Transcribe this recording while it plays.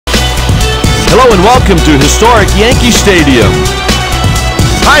Hello and welcome to historic Yankee Stadium.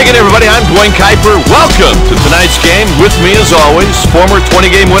 Hi again, everybody. I'm Dwayne Kuiper. Welcome to tonight's game. With me, as always, former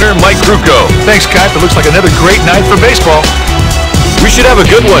 20-game winner Mike Krukow. Thanks, Kuiper. Looks like another great night for baseball. We should have a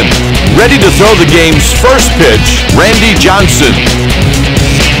good one. Ready to throw the game's first pitch, Randy Johnson.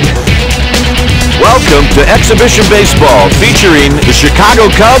 Welcome to Exhibition Baseball, featuring the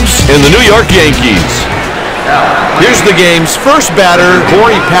Chicago Cubs and the New York Yankees. Here's the game's first batter,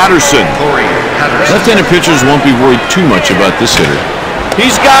 Corey Patterson. Left-handed pitchers won't be worried too much about this hitter.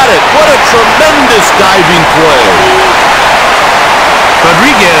 He's got it. What a tremendous diving play.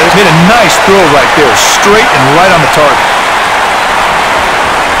 Rodriguez made a nice throw right there, straight and right on the target.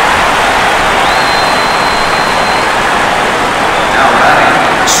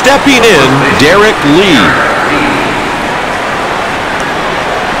 Stepping in, Derek Lee.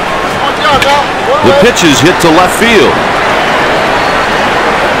 The pitch is hit to left field.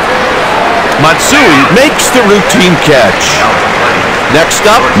 Matsui makes the routine catch. Next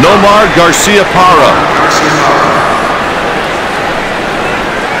up, Nomar Garciaparra.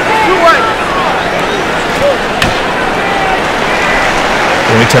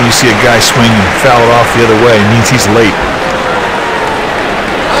 Anytime you see a guy swing and foul it off the other way, it means he's late.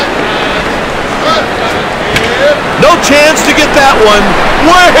 No chance to get that one.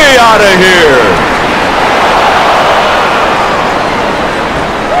 Way out of here.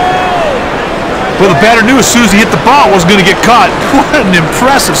 Well, the batter knew as soon as he hit the ball it wasn't going to get caught. What an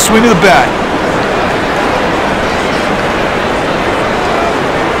impressive swing of the bat.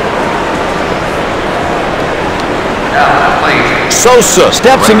 Sosa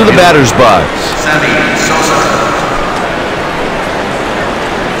steps into the batter's box.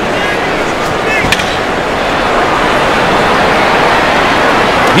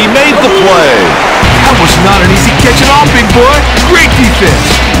 He made the play. That was not an easy catch at all, big boy. Great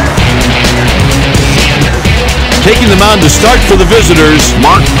defense. Taking the mound to start for the visitors,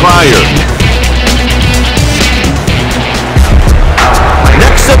 Mark Pryor.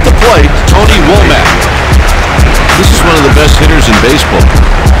 Next at the plate, Tony Womack. This is one of the best hitters in baseball.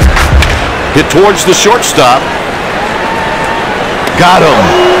 Hit towards the shortstop. Got him.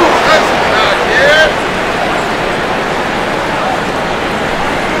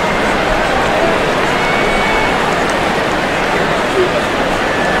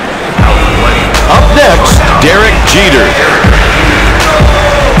 Up next, Derek Jeter.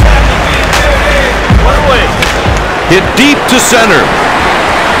 Hit deep to center.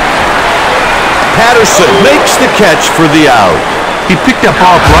 Patterson makes the catch for the out. He picked that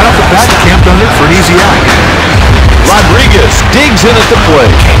ball up right off the bat and camped on it for an easy out. Rodriguez digs in at the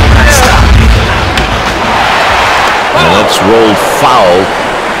plate. And that's rolled foul.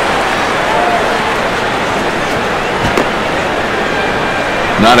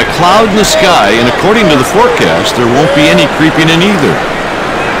 Not a cloud in the sky, and according to the forecast, there won't be any creeping in either.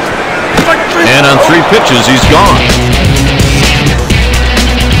 And on 3 pitches, he's gone.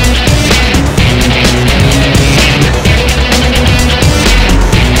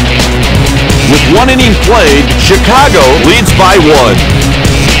 With 1 inning played, Chicago leads by 1.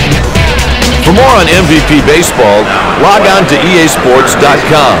 For more on MVP Baseball, log on to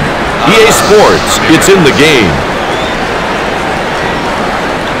easports.com. EA Sports, it's in the game.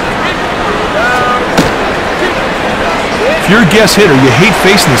 If you're a guess hitter, you hate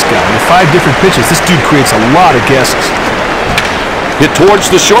facing this guy. With 5 different pitches, this dude creates a lot of guesses. Hit towards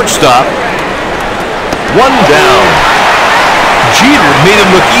the shortstop. 1 down. Jeter made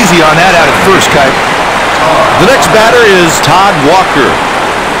him look easy on that out at first, Kuiper. The next batter is Todd Walker.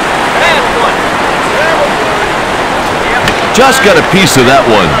 Just got a piece of that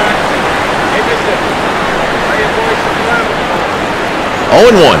one.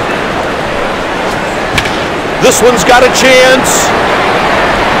 0-1. This one's got a chance.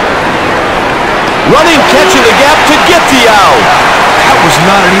 Running catch in the gap to get the out. That was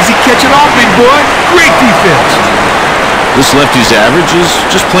not an easy catch at all, big boy. Great defense. This lefty's average is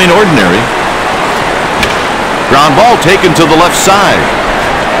just plain ordinary. Ground ball taken to the left side.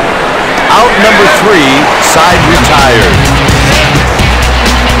 Out number 3, side retired.